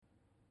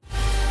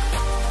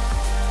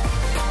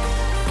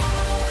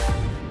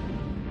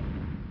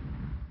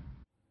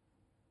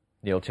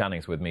Neil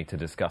Channing's with me to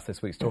discuss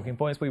this week's Talking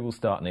Points. We will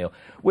start, Neil,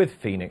 with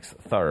Phoenix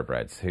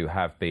Thoroughbreds, who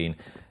have been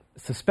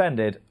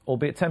suspended,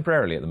 albeit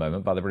temporarily at the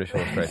moment, by the British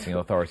Horse Racing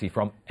Authority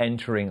from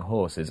entering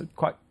horses.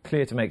 Quite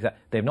clear to make that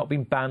they've not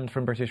been banned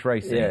from British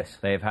racing. Yes.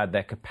 They have had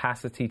their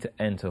capacity to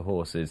enter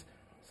horses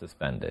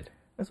suspended.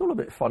 It's all a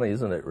bit funny,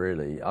 isn't it,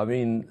 really? I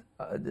mean,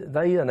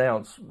 they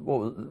announced,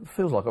 it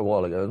feels like a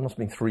while ago, it must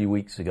have been 3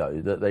 weeks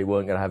ago, that they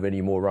weren't going to have any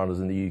more runners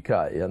in the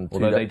UK. And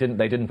although they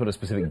didn't put a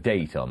specific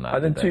date on that.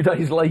 And then 2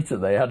 days later,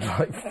 they had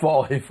like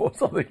 5 or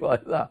something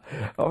like that.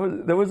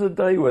 There was a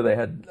day where they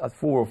had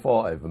 4 or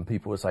 5, and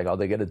people were saying,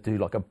 they're going to do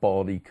like a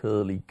Barney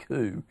Curly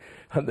coup,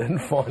 and then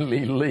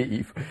finally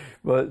leave.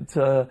 But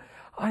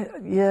I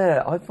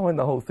find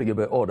the whole thing a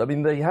bit odd. I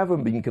mean, they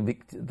haven't been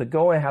convicted. The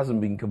guy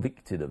hasn't been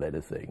convicted of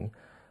anything.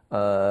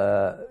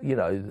 There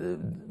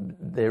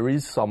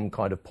is some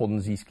kind of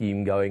Ponzi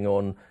scheme going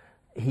on.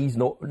 He's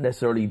not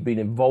necessarily been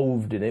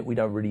involved in it. We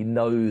don't really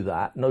know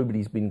that.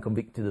 Nobody's been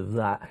convicted of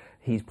that.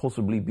 He's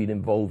possibly been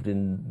involved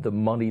in the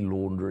money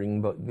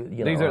laundering, but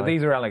these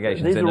are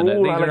allegations. These are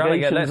all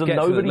allegations, and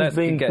nobody's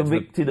been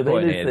convicted of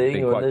anything.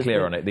 Be quite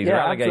clear on it. These are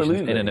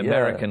allegations in an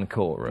American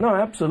courtroom. No,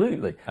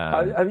 absolutely.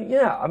 I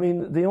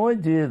mean, the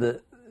idea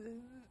that,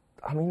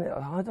 I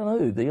don't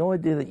know, the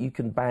idea that you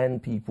can ban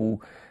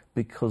people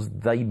because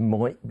they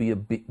might be a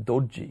bit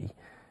dodgy.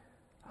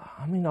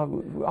 I mean,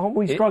 aren't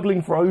we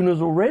struggling for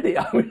owners already?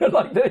 I mean,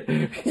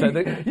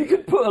 you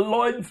could put a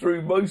line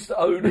through most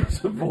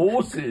owners of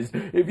horses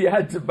if you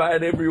had to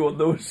ban everyone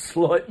that was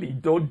slightly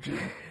dodgy.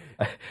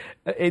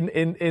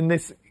 In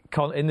this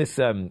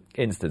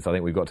instance, I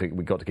think we've got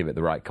to give it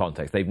the right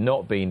context. They've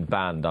not been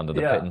banned under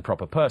the fit and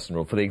proper person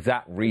rule for the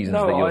exact reasons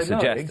that you're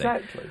suggesting.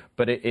 Exactly.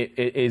 But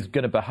it is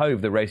going to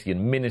behove the racing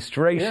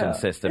administration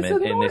system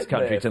in this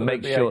country to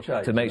make sure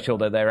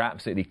that they're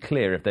absolutely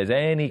clear if there's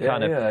any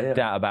kind of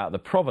doubt about the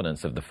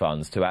provenance of the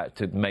funds,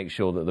 to make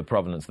sure that the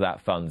provenance of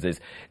that funds is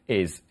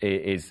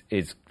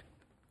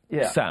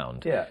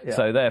sound.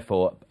 So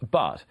therefore,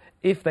 but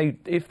if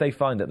they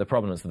find that the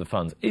provenance of the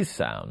funds is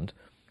sound,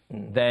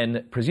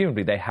 then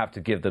presumably they have to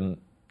give them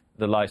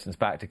the licence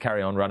back to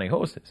carry on running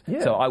horses.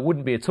 Yeah. So I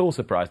wouldn't be at all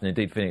surprised, and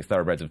indeed Phoenix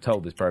Thoroughbreds have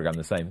told this programme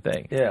the same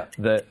thing,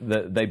 that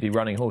they'd be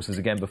running horses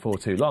again before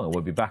too long, and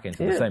we'll be back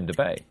into the same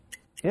debate.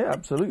 Yeah,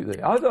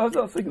 absolutely. I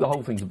think the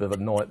whole thing's a bit of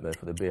a nightmare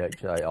for the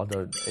BHA. I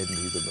don't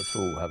envy them at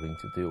all having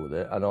to deal with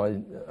it, and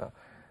I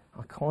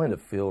kind of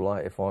feel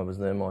like if I was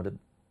them, I'd have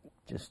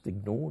just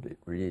ignored it,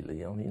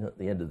 really. I mean, at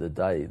the end of the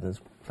day,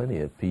 there's plenty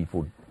of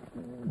people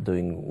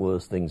doing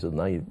worse things than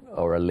they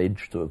are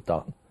alleged to have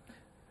done.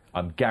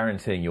 I'm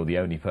guaranteeing you're the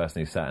only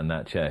person who sat in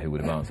that chair who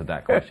would have answered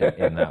that question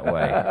in that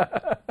way,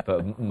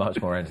 but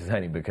much more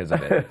entertaining because of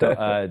it.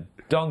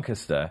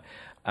 Doncaster,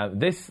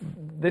 this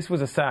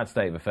was a sad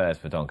state of affairs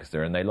for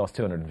Doncaster, and they lost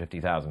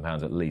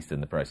 £250,000 at least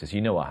in the process. You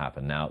know what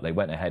happened now. They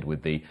went ahead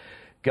with the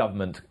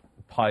government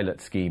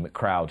pilot scheme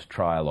crowd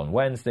trial on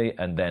Wednesday,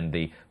 and then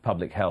the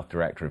public health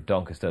director of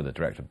Doncaster, the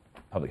director of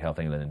Public Health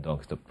England in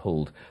Doncaster,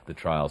 pulled the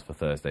trials for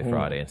Thursday,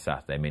 Friday and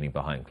Saturday, meaning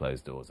behind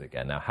closed doors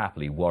again. Now,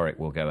 happily, Warwick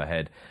will go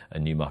ahead,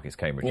 and Newmarket's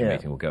Cambridge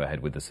meeting will go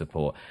ahead with the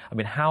support. I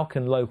mean, how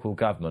can local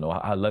government or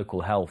a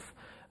local health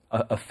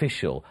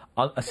official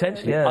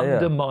essentially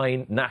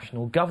undermine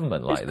national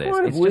government like this?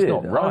 It's just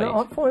not right.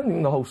 I'm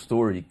finding the whole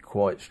story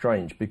quite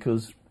strange,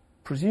 because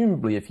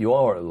presumably if you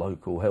are a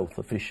local health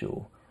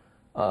official,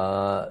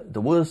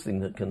 the worst thing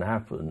that can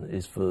happen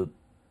is for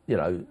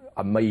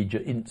a major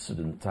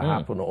incident to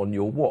happen on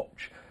your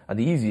watch. And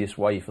the easiest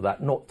way for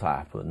that not to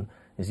happen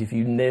is if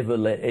you never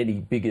let any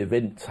big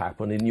events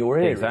happen in your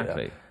area.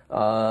 Exactly.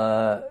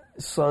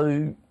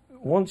 So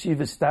once you've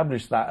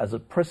established that as a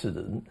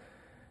precedent,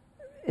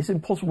 it's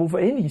impossible for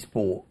any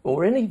sport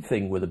or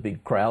anything with a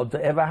big crowd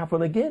to ever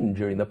happen again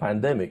during the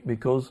pandemic,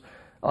 because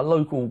a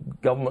local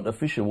government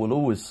official will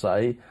always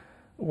say,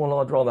 well,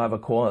 I'd rather have a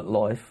quiet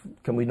life.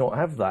 Can we not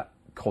have that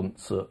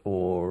concert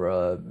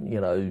or,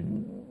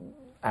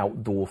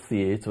 outdoor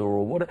theatre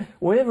or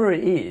whatever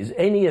it is,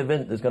 any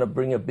event that's going to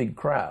bring a big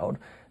crowd?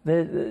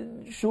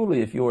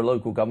 Surely if you're a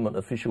local government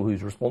official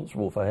who's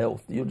responsible for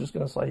health, you're just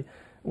going to say,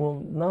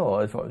 well, no,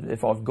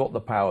 if I've got the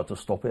power to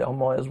stop it, I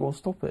might as well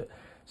stop it.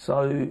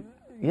 So,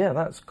 yeah,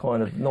 that's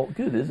kind of not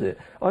good, is it?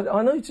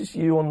 I noticed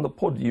you on the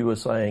pod, you were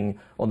saying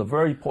on the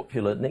very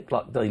popular Nick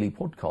Luck Daily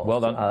podcast. Well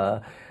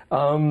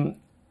done.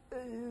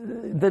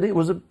 That it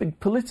was a big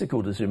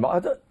political decision.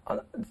 But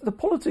the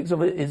politics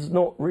of it is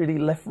not really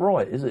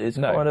left-right, is it? It's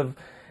kind of,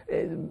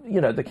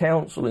 the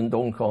council in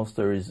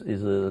Doncaster is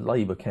a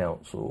Labour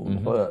council,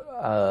 but,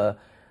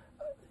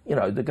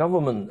 the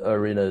government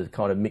are in a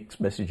kind of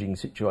mixed messaging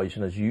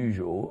situation as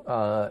usual,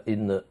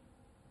 in that,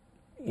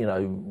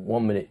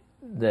 1 minute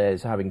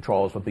there's having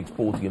trials for big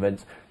sporting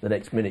events, the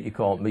next minute you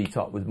can't meet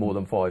up with more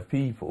than 5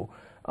 people.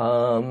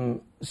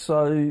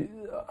 So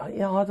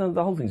I don't.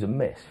 The whole thing's a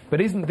mess. But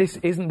isn't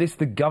this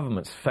the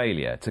government's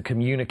failure to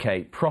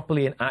communicate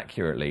properly and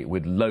accurately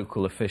with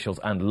local officials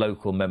and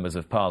local members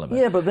of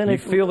parliament? Yeah, but then you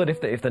feel that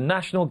if the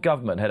national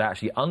government had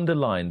actually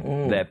underlined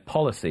their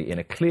policy in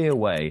a clear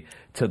way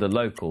to the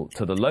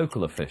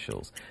local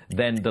officials,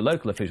 then the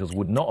local officials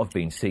would not have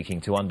been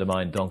seeking to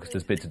undermine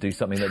Doncaster's bid to do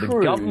something that the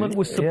government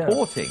was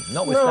supporting,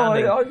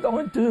 notwithstanding. No,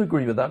 I do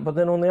agree with that. But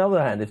then on the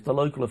other hand, if the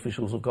local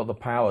officials have got the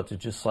power to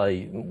just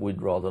say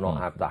we'd rather not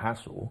have the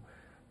hassle.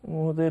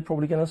 Well, they're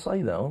probably going to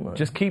say that, aren't they?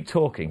 Just keep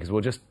talking, because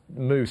we'll just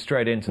move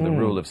straight into the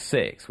rule of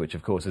 6, which,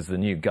 of course, is the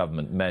new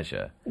government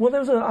measure. Well,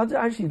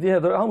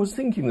 I was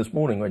thinking this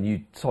morning when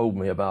you told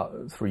me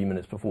about 3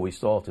 minutes before we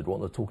started what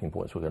the talking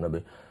points were going to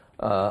be.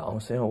 I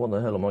was saying, what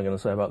the hell am I going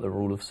to say about the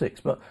rule of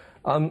 6? But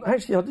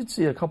actually, I did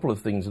see a couple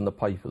of things in the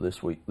paper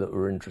this week that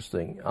were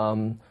interesting.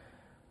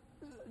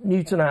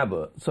 Newton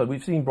Abbott. So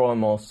we've seen Brian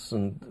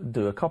Marston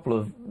do a couple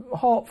of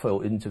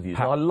heartfelt interviews.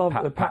 I love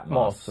Pat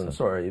Marston.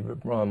 Sorry,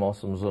 Brian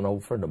Marston was an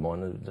old friend of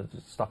mine who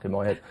stuck in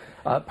my head.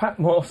 Pat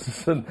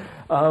Marston.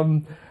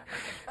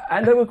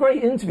 And they were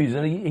great interviews,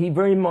 and he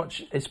very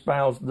much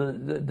espoused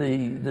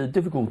the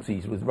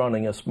difficulties with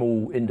running a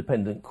small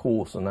independent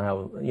course and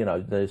how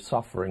they're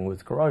suffering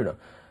with Corona,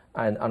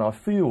 and I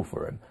feel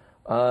for him.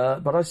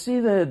 But I see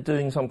they're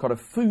doing some kind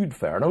of food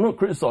fair, and I'm not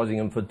criticising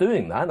them for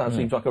doing that. That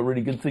seems like a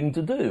really good thing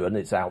to do, and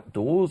it's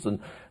outdoors, and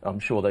I'm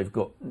sure they've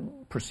got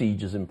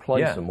procedures in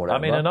place and whatever.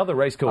 I mean, and other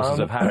racecourses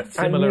have had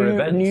similar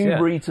events.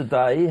 Newbury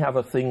today have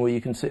a thing where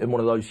you can sit in one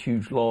of those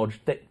huge, large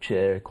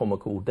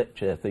comical deck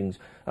chair things,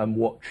 and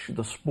watch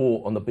the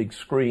sport on the big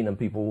screen, and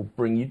people will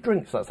bring you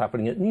drinks. That's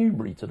happening at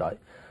Newbury today.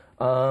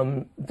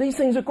 These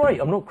things are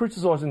great. I'm not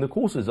criticising the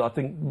courses. I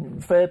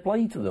think fair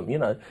play to them.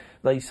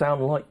 They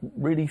sound like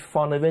really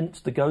fun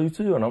events to go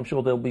to, and I'm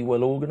sure they'll be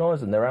well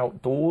organised, and they're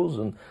outdoors,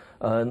 and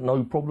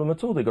no problem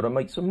at all. They've got to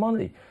make some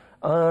money.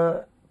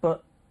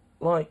 But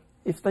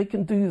if they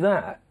can do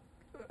that,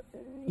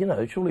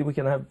 surely we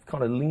can have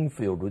kind of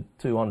Lingfield with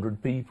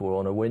 200 people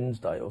on a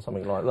Wednesday or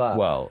something like that.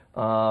 Well,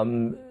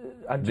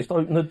 and just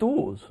open the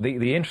doors.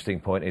 The interesting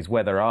point is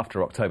whether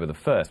after October the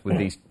 1st, with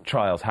these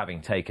trials having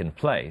taken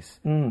place,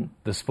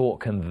 the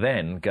sport can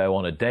then go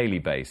on a daily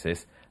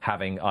basis,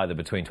 having either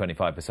between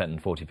 25%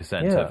 and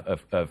 40%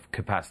 of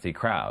capacity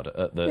crowd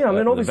at the,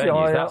 obviously the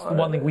venues. That's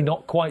one thing we're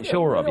not quite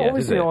sure of yet,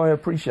 obviously, is it? I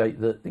appreciate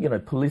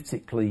that,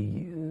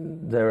 politically,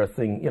 there are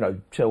things,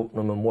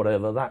 Cheltenham and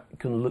whatever, that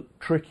can look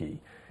tricky.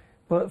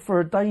 But for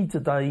a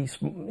day-to-day,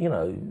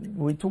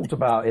 we talked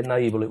about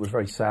Enable. It was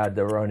very sad.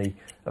 There were only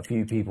a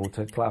few people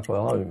to clap at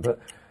home. But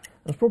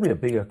there's probably a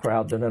bigger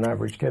crowd than an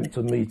average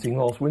Kempton meeting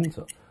last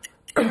winter.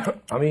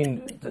 I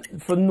mean,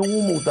 for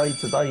normal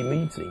day-to-day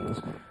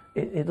meetings,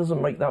 it doesn't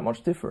make that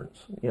much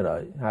difference,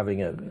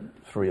 having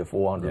 300 or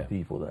 400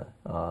 people there,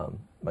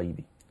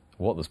 maybe.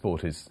 What the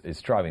sport is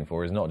striving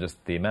for is not just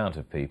the amount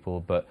of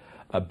people, but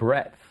a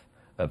breadth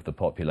of the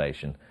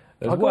population.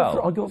 I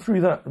got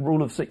through that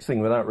rule of 6 thing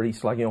without really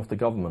slagging off the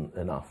government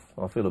enough.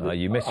 I feel a bit...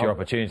 you missed your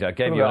opportunity. I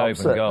gave you an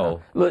open goal.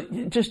 Now.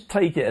 Look, just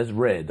take it as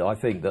read. I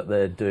think that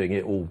they're doing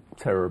it all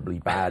terribly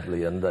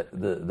badly, and that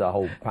the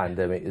whole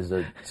pandemic is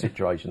a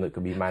situation that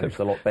could be managed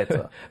a lot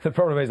better. The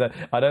problem is that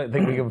I don't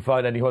think we can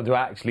find anyone to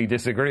actually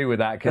disagree with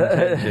that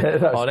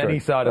contention on any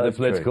side of the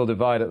political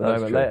divide at the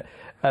moment.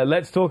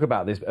 Let's talk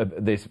about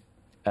this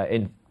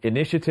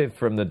initiative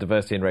from the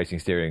Diversity in Racing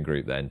Steering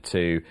Group then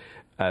to...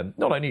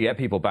 not only get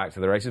people back to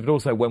the races, but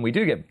also when we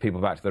do get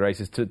people back to the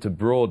races, to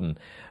broaden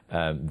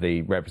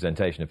the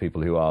representation of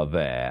people who are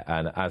there.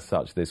 And as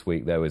such, this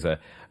week there was a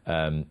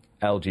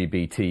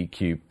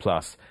LGBTQ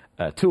plus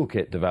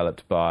toolkit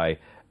developed by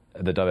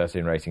the Diversity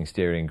in Racing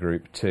Steering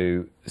Group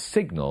to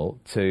signal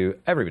to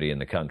everybody in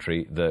the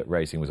country that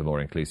racing was a more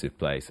inclusive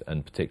place,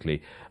 and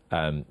particularly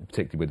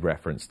with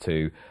reference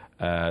to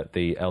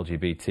the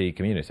LGBT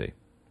community.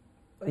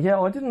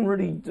 Yeah, I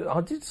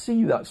did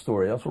see that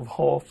story. I sort of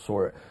half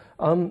saw it.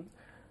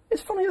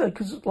 It's funny though,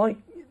 because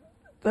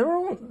there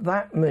aren't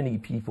that many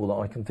people that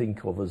I can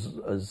think of as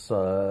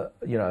that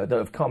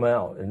have come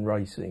out in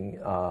racing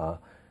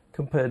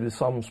compared with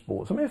some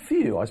sports. I mean, a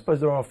few. I suppose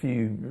there are a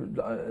few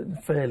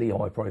fairly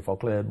high-profile.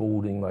 Claire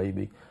Balding,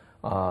 maybe.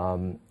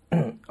 I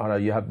know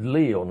you had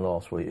Lee on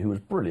last week, who was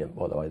brilliant,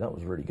 by the way. That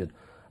was really good.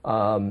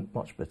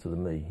 Much better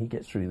than me. He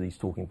gets through these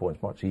talking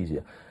points much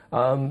easier.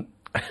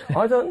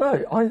 I don't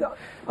know.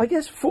 I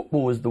guess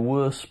football is the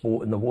worst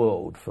sport in the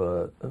world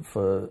for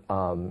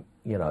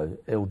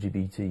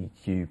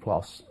LGBTQ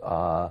plus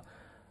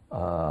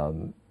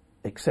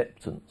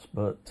acceptance,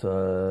 but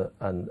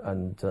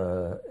and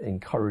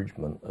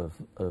encouragement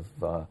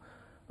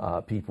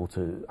of people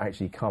to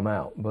actually come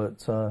out.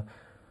 But I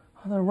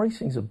don't know,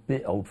 racing's a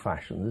bit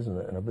old-fashioned, isn't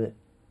it? And a bit.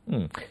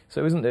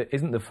 So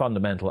isn't the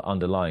fundamental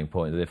underlying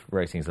point that if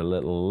racing is a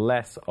little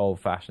less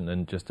old-fashioned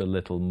and just a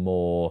little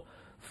more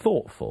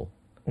thoughtful,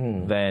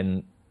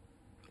 then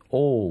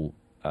all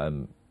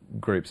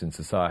groups in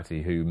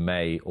society who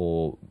may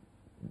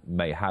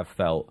have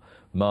felt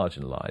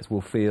marginalised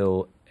will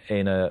feel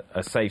in a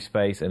safe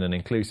space, in an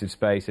inclusive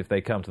space, if they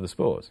come to the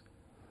sports?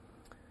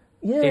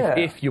 Yeah.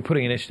 If you're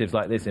putting initiatives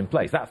like this in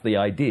place, that's the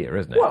idea,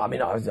 isn't it? Well, I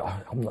mean,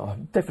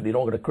 I'm definitely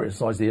not going to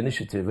criticise the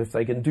initiative. If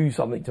they can do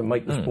something to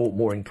make the sport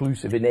more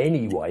inclusive in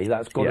any way,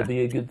 that's got to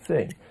be a good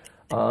thing.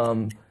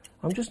 I'm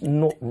just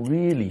not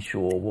really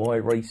sure why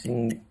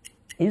racing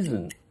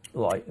isn't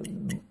like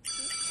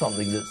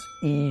something that's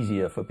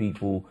easier for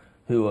people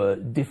who are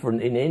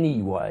different in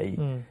any way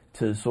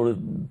to sort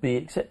of be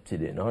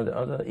accepted in.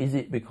 Is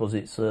it because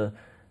it's a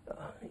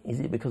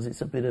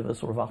bit of a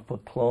sort of upper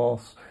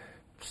class,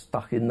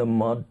 stuck in the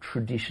mud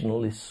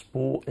traditionalist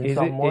sport in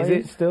some ways?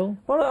 Is it still?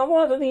 Well,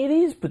 I don't think it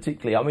is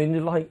particularly. I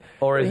mean, like,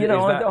 or is,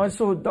 I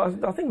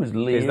think it was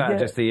Lee. Is that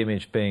just the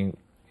image being?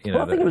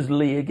 I think it was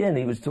Lee again.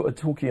 He was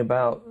talking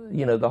about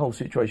the whole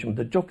situation with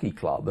the Jockey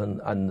Club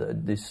and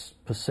this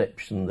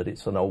perception that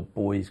it's an old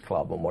boys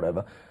club and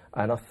whatever.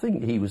 And I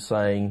think he was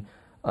saying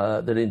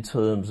that in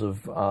terms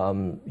of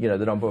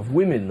the number of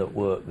women that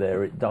work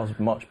there, it does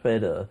much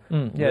better.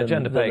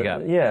 Gender pay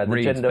gap.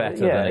 Reads better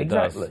than it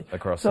does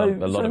across a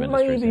lot of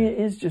industries. So maybe it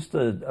is just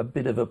a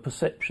bit of a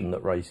perception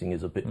that racing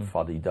is a bit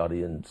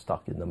fuddy-duddy and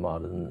stuck in the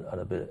mud and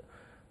a bit.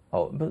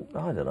 But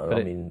I don't know.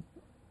 But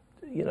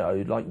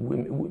like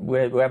women,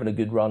 we're having a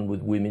good run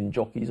with women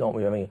jockeys, aren't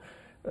we? I mean,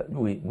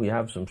 we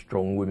have some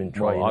strong women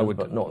trainers,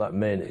 but not that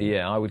many.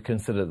 Yeah, I would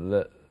consider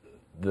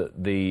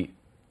that the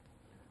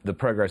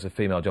progress of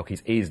female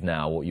jockeys is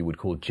now what you would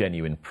call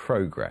genuine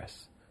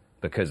progress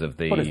because of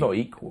the. But it's not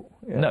equal.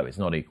 Yeah. No, it's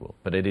not equal,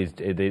 but it is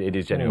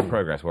genuine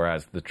progress.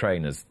 Whereas the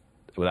trainers.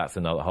 Well, that's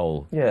another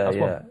whole. That's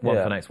one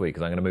for next week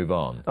because I'm going to move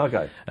on.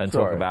 Okay. And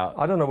talk about.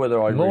 I don't know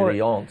whether I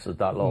really answered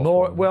that last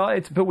one. Well,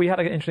 but we had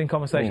an interesting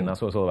conversation.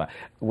 That's what it's all about.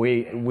 I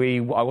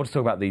want to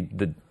talk about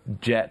the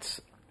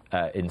Jets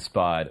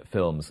inspired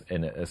films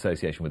in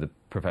association with the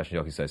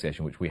Professional Jockey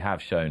Association, which we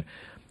have shown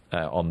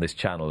on this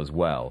channel as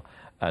well,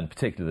 and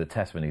particularly the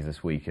testimonies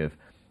this week of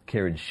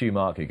Kieran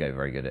Schumacher, who gave a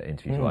very good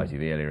interview to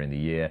ITV earlier in the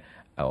year.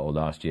 Or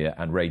last year,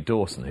 and Ray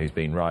Dawson, who's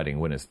been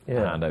riding winners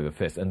hand over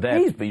fist, and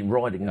he's been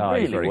riding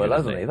really well,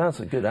 hasn't he? That's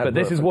a good advert. But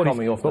this is for what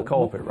coming off the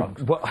carpet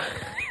rugs.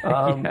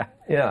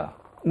 Yeah.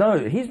 No,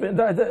 he's been.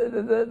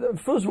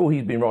 First of all,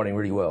 he's been riding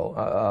really well.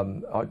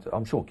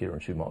 I'm sure Kieran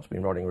Schumacher's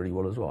been riding really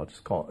well as well. I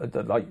just can't.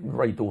 Like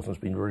Ray Dawson's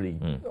been really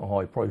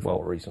high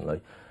profile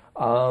recently,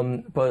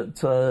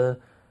 but.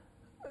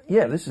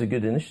 This is a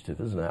good initiative,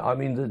 isn't it? I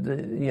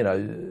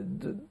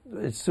mean,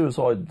 it's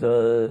Suicide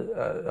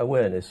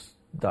Awareness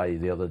Day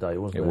the other day,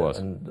 wasn't it? It was,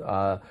 and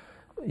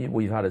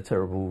we've had a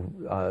terrible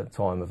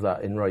time of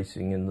that in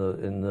racing in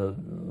the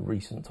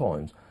recent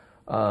times.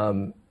 I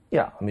mean,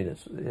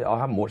 I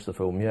haven't watched the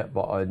film yet,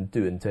 but I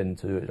do intend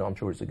to. I'm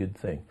sure it's a good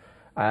thing,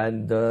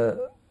 and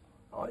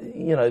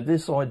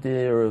this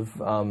idea of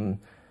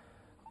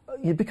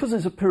because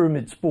it's a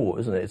pyramid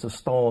sport, isn't it? It's a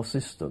star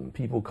system.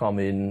 People come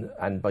in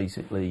and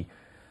basically.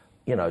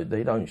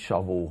 They don't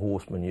shovel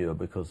horse manure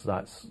because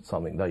that's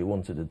something they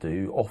wanted to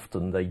do.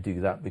 Often they do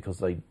that because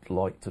they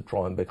like to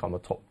try and become a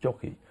top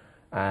jockey.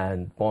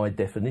 And by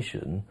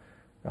definition,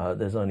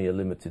 there's only a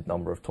limited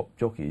number of top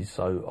jockeys.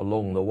 So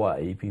along the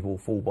way, people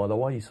fall by the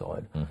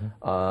wayside.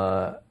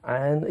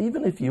 And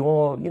even if you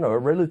are, a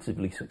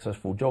relatively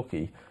successful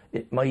jockey,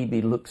 it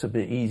maybe looks a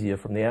bit easier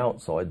from the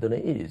outside than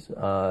it is.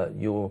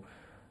 You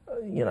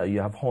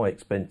have high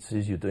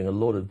expenses. You're doing a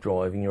lot of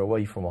driving. You're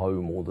away from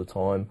home all the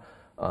time.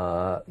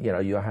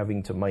 You're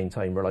having to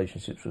maintain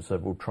relationships with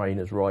several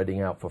trainers,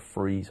 riding out for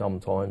free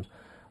sometimes.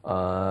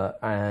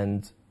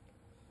 And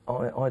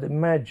I'd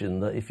imagine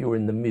that if you're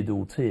in the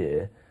middle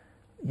tier,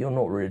 you're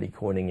not really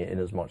coining it in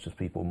as much as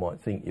people might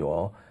think you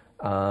are.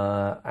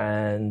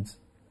 And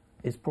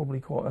it's probably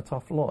quite a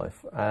tough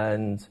life.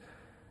 And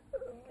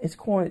it's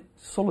quite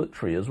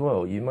solitary as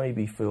well. You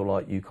maybe feel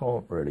like you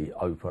can't really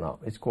open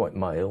up. It's quite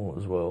male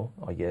as well,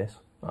 I guess.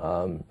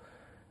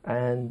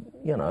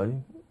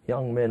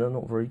 Young men are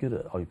not very good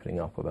at opening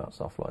up about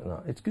stuff like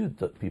that. It's good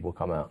that people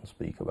come out and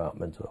speak about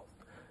mental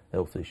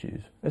health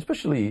issues,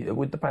 especially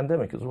with the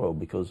pandemic as well,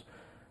 because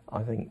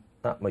I think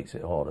that makes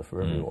it harder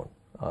for everyone.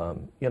 I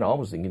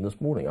was thinking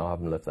this morning, I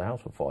haven't left the house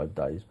for 5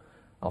 days.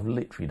 I've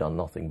literally done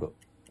nothing but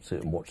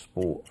sit and watch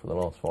sport for the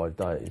last 5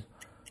 days.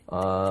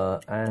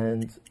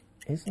 And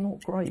it's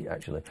not great,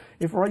 actually.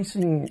 If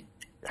racing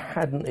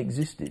hadn't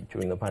existed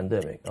during the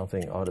pandemic, I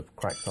think I'd have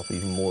cracked up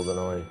even more than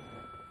I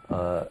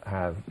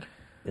have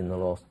in the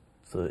last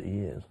 30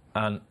 years.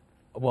 And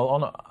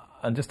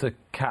just to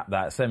cap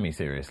that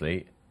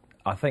semi-seriously,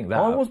 I think that...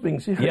 I was being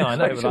serious. Yeah, I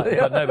know,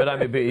 but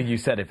I mean, you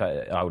said if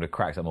I would have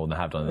cracked up more than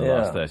I have done in the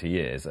last 30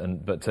 years.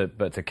 But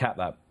to cap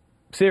that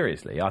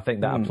seriously, I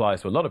think that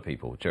applies to a lot of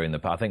people during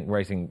I think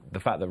the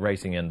fact that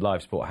racing and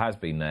live sport has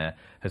been a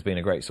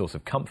great source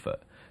of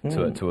comfort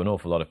to an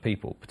awful lot of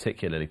people,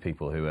 particularly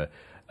people who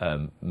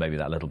are maybe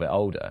that little bit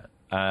older.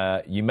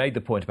 You made the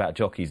point about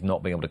jockeys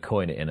not being able to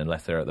coin it in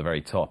unless they're at the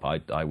very top,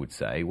 I would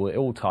say. Well, it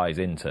all ties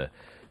into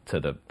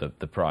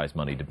the prize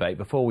money debate.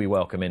 Before we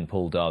welcome in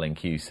Paul Darling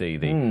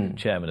QC, the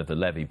chairman of the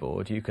Levy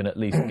Board, you can at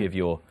least give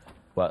your,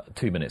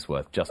 2 minutes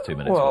worth, just 2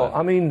 minutes worth. Well,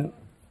 I mean,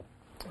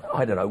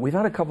 I don't know. We've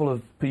had a couple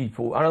of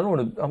people,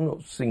 and I'm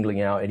not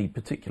singling out any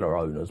particular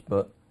owners,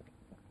 but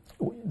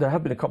there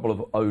have been a couple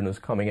of owners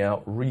coming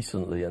out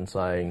recently and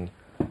saying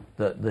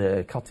that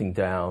they're cutting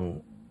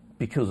down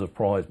because of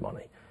prize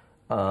money.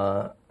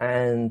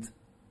 And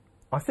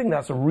I think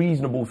that's a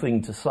reasonable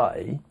thing to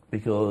say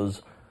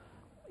because,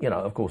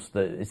 of course,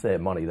 it's their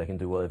money. They can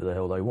do whatever the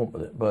hell they want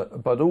with it.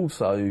 But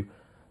also,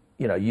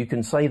 you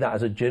can say that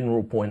as a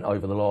general point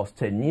over the last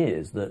 10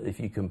 years, that if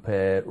you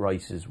compare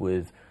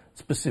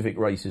specific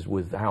races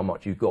with how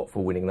much you got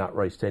for winning that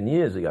race 10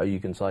 years ago, you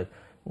can say,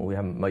 well, we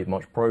haven't made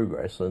much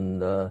progress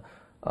and,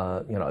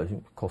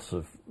 costs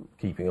of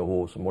keeping a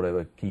horse and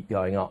whatever keep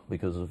going up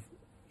because of,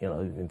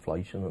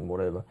 inflation and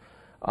whatever.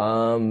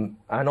 And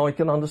I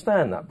can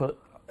understand that, but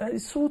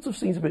it sort of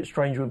seems a bit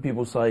strange when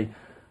people say,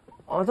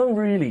 I don't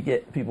really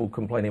get people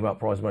complaining about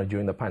prize money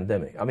during the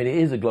pandemic. I mean, it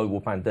is a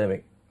global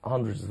pandemic.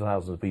 Hundreds of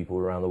thousands of people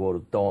around the world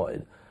have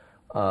died.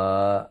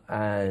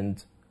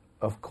 And,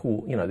 of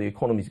course, the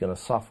economy's going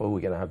to suffer.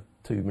 We're going to have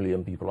 2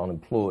 million people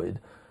unemployed.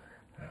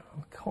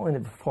 I kind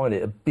of find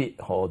it a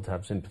bit hard to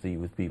have sympathy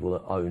with people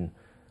that own,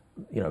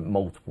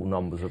 multiple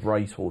numbers of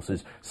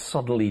racehorses,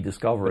 suddenly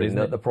discovering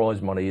that the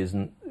prize money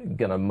isn't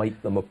going to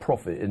make them a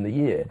profit in the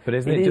year. But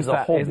isn't it just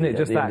that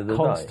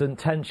constant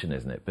tension,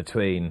 isn't it,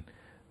 between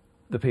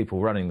the people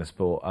running the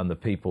sport and the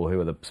people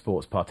who are the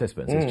sports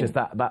participants? It's just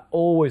that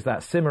always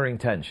that simmering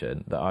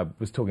tension that I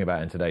was talking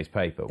about in today's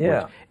paper,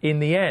 which in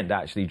the end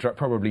actually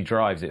probably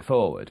drives it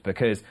forward,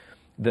 because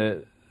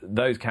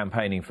those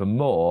campaigning for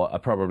more are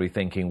probably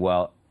thinking,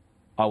 well,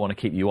 I want to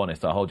keep you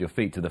honest. I'll hold your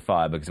feet to the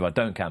fire, because if I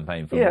don't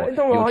campaign for more,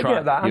 you'll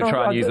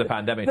try and use the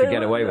pandemic to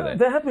get away with it.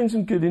 There have been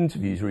some good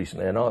interviews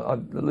recently, and I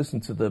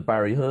listened to the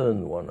Barry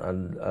Hearn one,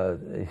 and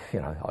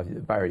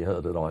Barry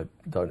Hearn and I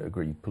don't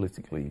agree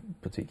politically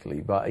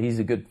particularly, but he's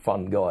a good,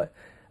 fun guy,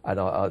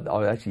 and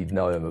I actually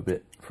know him a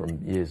bit from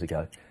years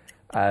ago,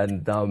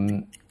 and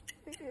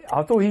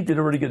I thought he did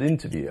a really good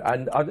interview.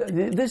 And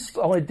this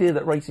idea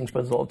that racing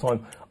spends a lot of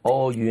time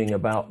arguing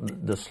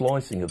about the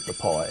slicing of the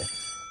pie,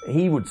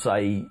 he would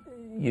say,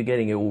 you're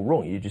getting it all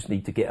wrong. You just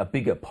need to get a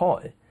bigger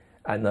pie.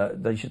 And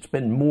they should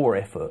spend more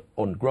effort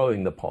on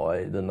growing the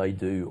pie than they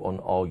do on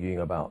arguing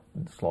about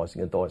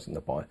slicing and dicing the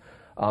pie.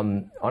 I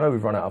know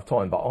we've run out of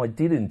time, but I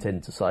did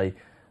intend to say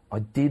I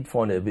did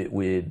find it a bit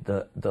weird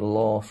that the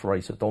last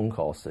race at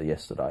Doncaster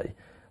yesterday,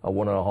 a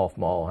 1.5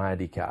 mile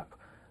handicap,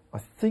 I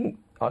think,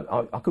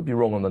 I could be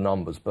wrong on the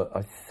numbers, but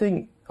I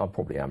think, I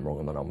probably am wrong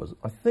on the numbers,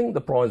 I think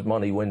the prize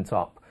money went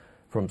up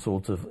from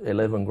sort of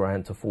 11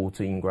 grand to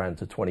 14 grand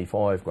to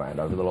 25 grand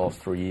over the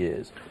last 3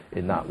 years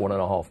in that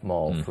 1.5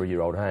 mile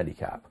 3-year-old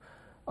handicap.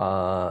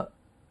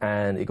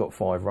 And it got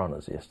 5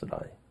 runners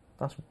yesterday.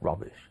 That's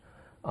rubbish.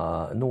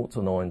 0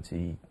 to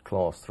 90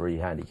 Class 3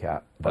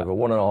 handicap over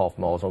 1.5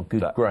 miles on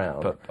good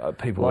ground. But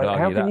people would how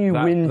argue can you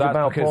whinge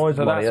about prize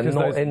money and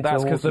not enter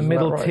that's because the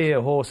middle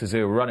tier horses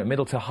who are running,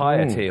 middle to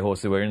higher tier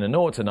horses who are in the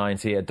 0 to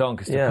 90 at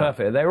Doncaster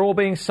Perfect, they're all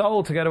being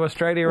sold to go to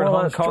Australia and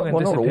Hong Kong and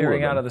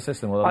disappearing out of the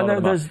system. Well, I know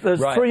there's 3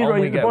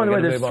 races. By the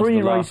way, there's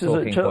 3 races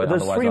at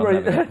There's 3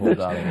 races.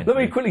 Let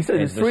me quickly say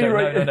there's 3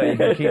 races. No, you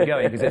can keep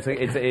going, because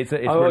it's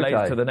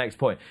related to the next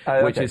point,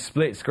 which is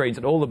split screens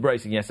and all the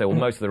racing yesterday. Well,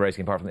 most of the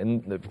racing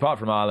apart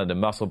from Ireland and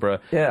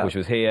Musselburgh, which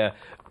was here,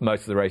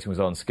 most of the racing was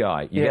on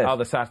Sky. You get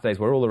other Saturdays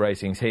where all the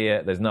racing's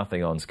here, there's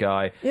nothing on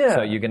Sky,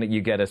 so you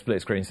get a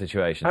split screen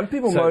situation. And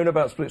people moan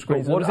about split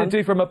screens. What does it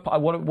do from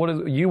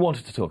you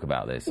wanted to talk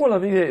about this? Well, I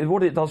mean,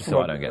 what it does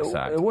from I don't get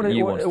sacked. What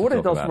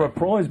it does from a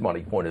prize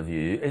money point of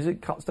view is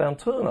it cuts down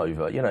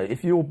turnover.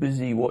 If you're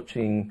busy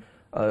watching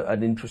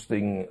an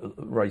interesting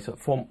race at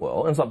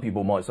Fontwell, and some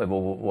people might say,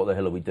 well, what the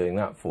hell are we doing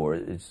that for?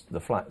 It's the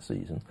flat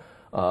season.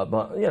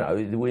 But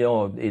we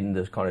are in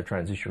this kind of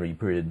transitionary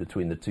period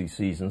between the 2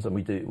 seasons,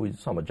 and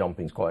summer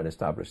jumping's quite an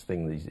established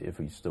thing, if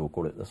we still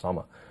call it the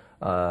summer.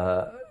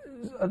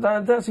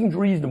 That seems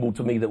reasonable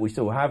to me that we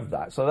still have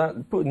that.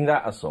 So putting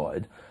that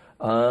aside,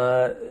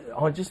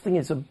 I just think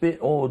it's a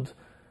bit odd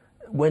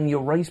when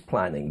you're race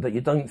planning that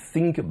you don't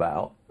think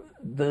about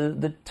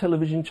the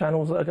television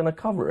channels that are going to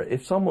cover it.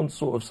 If someone's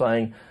sort of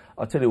saying,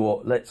 I tell you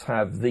what, let's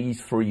have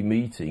these 3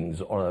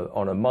 meetings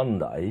on a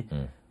Monday.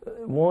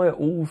 Why are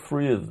all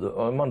 3 of them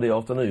on Monday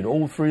afternoon?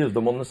 All 3 of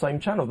them on the same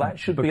channel? That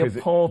should be a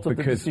part of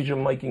the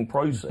decision-making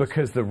process.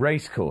 Because the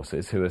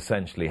racecourses, who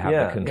essentially have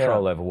the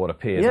control over what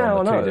appears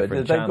on the 2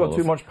 different channels, they've got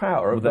too much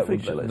power over the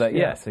fixture list.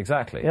 Yes,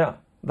 exactly. Yeah.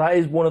 That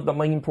is one of the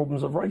main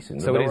problems of racing.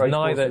 So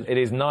it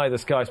is neither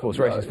Sky Sports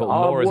Racing's fault,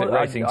 nor is it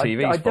Racing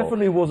TV's fault. I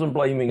definitely wasn't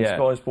blaming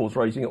Sky Sports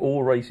Racing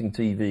or Racing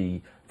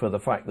TV for the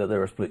fact that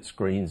there are split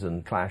screens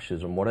and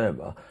clashes and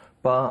whatever.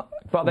 But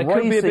there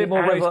could be a bit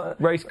more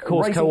race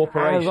course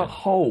cooperation. As a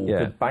whole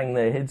could bang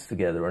their heads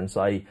together and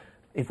say,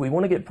 if we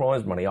want to get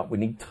prize money up, we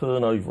need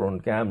turnover on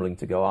gambling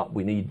to go up.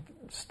 We need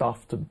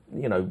stuff to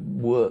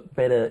work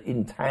better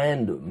in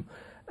tandem.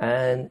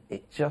 And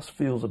it just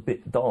feels a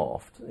bit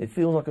daft. It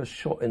feels like a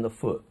shot in the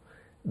foot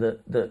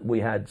that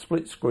we had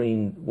split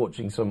screen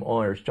watching some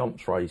Irish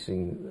jumps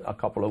racing a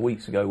couple of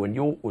weeks ago when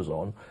York was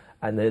on,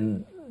 and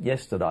then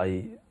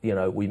yesterday,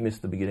 we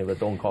missed the beginning of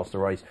the Doncaster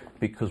race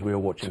because we were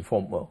watching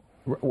Fontwell.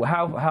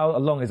 How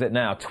long is it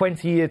now?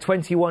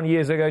 21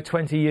 years ago,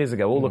 20 years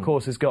ago, all the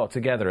courses got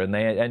together and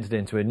they entered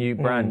into a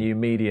brand new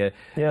media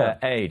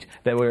age.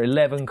 There were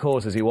 11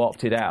 courses who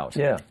opted out.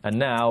 Yeah. And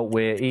now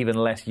we're even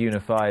less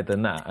unified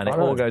than that. And it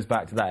all goes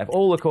back to that. If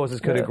all the courses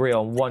could agree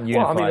on one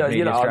unified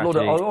media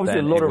strategy, obviously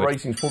a lot of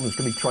racing problems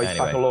can be traced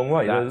back a long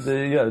way.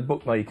 The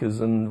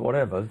bookmakers and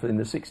whatever in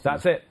the 60s.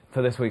 That's it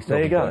for this week's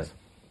There you go. Points.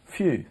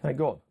 Phew, thank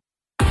God.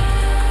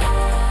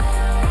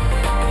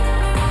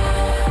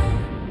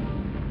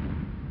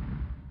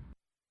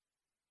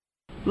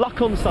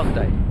 Luck on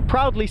Sunday,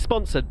 proudly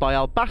sponsored by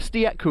Al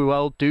Basti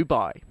Equiworld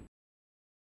Dubai.